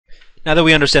Now that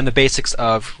we understand the basics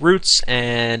of roots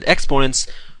and exponents,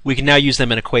 we can now use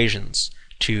them in equations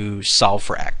to solve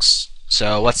for x.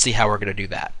 So let's see how we're going to do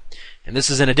that. And this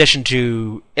is in addition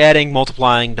to adding,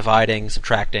 multiplying, dividing,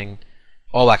 subtracting,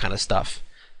 all that kind of stuff.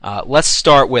 Let's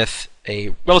start with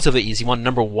a relatively easy one.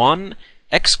 Number 1,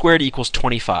 x squared equals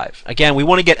 25. Again, we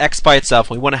want to get x by itself.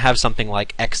 We want to have something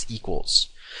like x equals.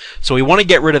 So we want to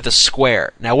get rid of the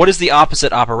square. Now, what is the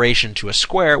opposite operation to a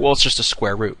square? Well, it's just a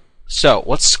square root. So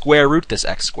let's square root this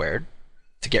x squared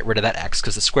to get rid of that x,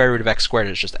 because the square root of x squared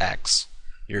is just x.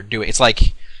 It's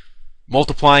like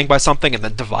multiplying by something and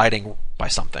then dividing by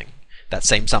something. That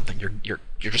same something. You're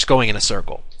just going in a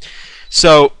circle.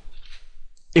 So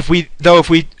if we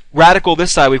radical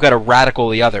this side, we've got to radical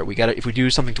the other. If we do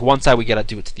something to one side, we got to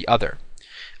do it to the other.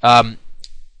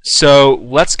 So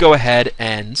let's go ahead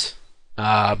and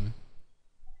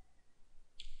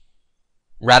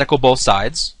radical both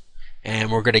sides,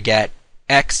 and we're going to get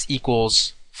x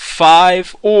equals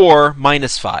 5 or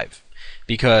minus 5,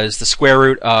 because the square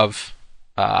root of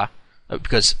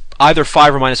because either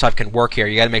 5 or minus 5 can work here.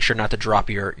 You got to make sure not to drop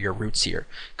your roots here,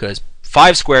 because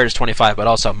 5 squared is 25, but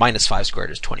also minus 5 squared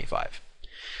is 25.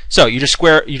 So you just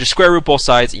square root both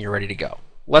sides, and you're ready to go.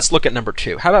 Let's look at number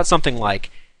 2. How about something like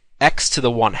x to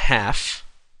the 1/2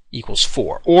 equals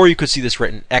 4, or you could see this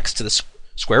written x to the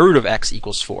square root of x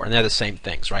equals 4, and they're the same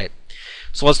things, right?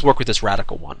 So let's work with this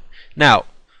radical one. Now,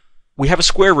 we have a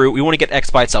square root. We want to get x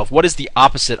by itself. What is the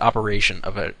opposite operation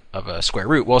of a square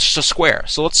root? Well, it's just a square.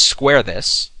 So let's square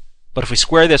this. But if we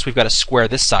square this, we've got to square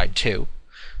this side too.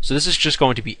 So this is just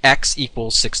going to be x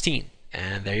equals 16.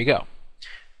 And there you go.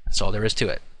 That's all there is to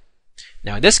it.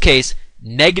 Now in this case,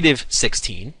 negative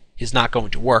 16 is not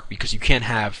going to work, because you can't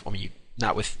have,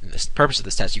 not with the purpose of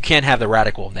this test, you can't have the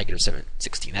radical of negative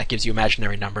 16. That gives you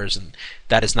imaginary numbers, and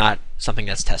that is not something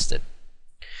that's tested.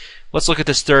 Let's look at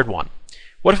this third one.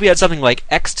 What if we had something like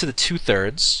x to the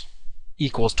 2/3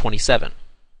 equals 27?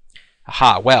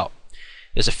 Aha, well,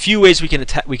 there's a few ways we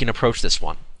can approach this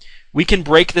one. We can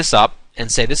break this up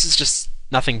and say this is just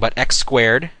nothing but x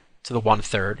squared to the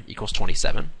 1/3 equals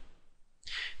 27.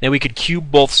 Then we could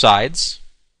cube both sides,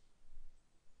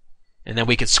 and then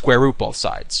we could square root both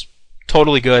sides.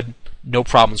 Totally good, no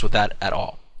problems with that at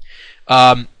all.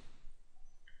 I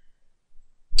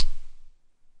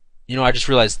just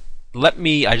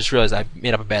realized I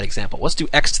made up a bad example. Let's do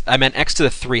I meant x to the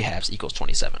 3/2 equals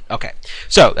 27. Okay,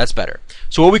 so that's better.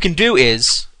 So what we can do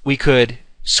is we could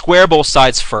square both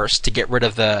sides first to get rid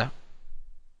of the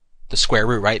square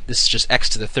root, right? This is just x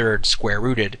to the 3rd square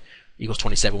rooted equals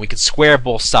 27. We could square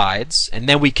both sides, and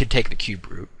then we could take the cube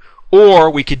root. Or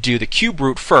we could do the cube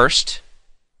root first,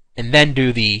 and then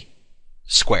do the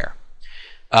square.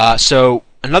 So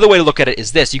another way to look at it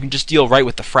is this. You can just deal right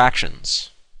with the fractions.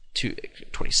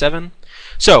 27.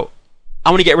 So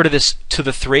I'm going to get rid of this to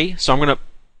the 3. So I'm going to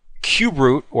cube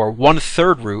root, or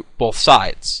 1/3 root, both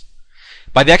sides.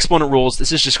 By the exponent rules,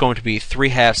 this is just going to be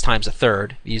 3/2 times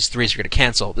 1/3. These 3's are going to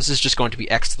cancel. This is just going to be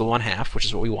x to the 1/2, which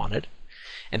is what we wanted.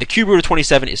 And the cube root of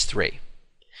 27 is 3.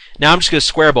 Now I'm just going to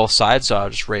square both sides, so I'll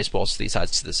just raise both of these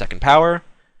sides to the 2nd power.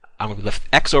 I'm going to lift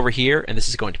x over here, and this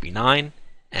is going to be 9,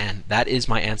 and that is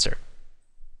my answer.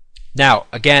 Now,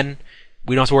 again,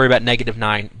 we don't have to worry about negative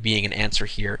 9 being an answer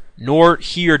here, nor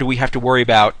here do we have to worry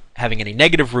about having any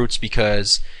negative roots,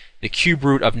 because the cube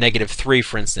root of negative 3,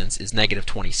 for instance, is negative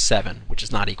 27, which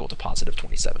is not equal to positive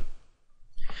 27.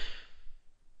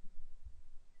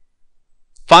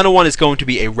 Final one is going to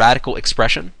be a radical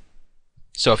expression.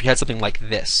 So if you had something like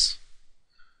this.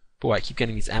 Boy, I keep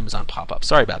getting these Amazon pop-ups.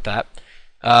 Sorry about that.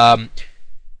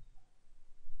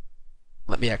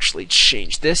 Let me actually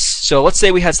change this. So let's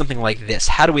say we had something like this.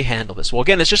 How do we handle this? Well,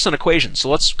 again, it's just an equation. So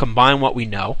let's combine what we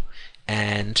know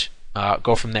and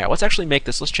go from there. Let's actually make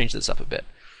this, let's change this up a bit.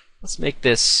 Let's make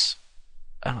this,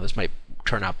 I don't know, this might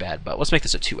turn out bad, but let's make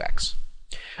this a 2x.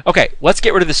 Okay, let's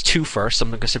get rid of this 2 first. So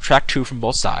I'm going to subtract 2 from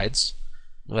both sides.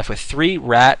 We're left with 3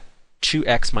 rat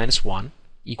 2x minus 1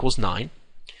 equals 9.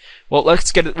 Well,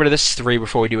 let's get rid of this 3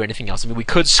 before we do anything else. We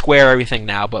could square everything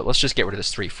now, but let's just get rid of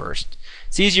this 3 first.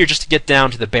 It's easier just to get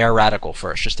down to the bare radical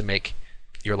first, just to make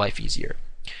your life easier.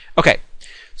 Okay,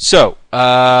 so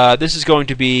this is going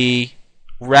to be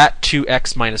rat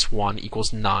 2x minus 1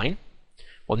 equals 9.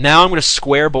 Well, now I'm going to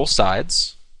square both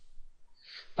sides.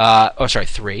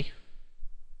 3.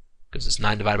 Because this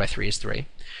 9 divided by 3 is 3.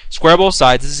 Square both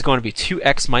sides. This is going to be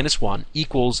 2x minus 1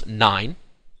 equals 9.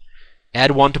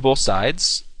 Add 1 to both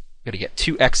sides. We're going to get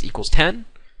 2x equals 10.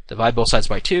 Divide both sides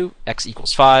by 2. X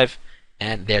equals 5.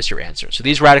 And there's your answer. So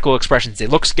these radical expressions, they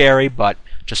look scary, but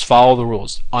just follow the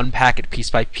rules. Unpack it piece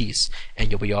by piece, and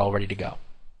you'll be all ready to go.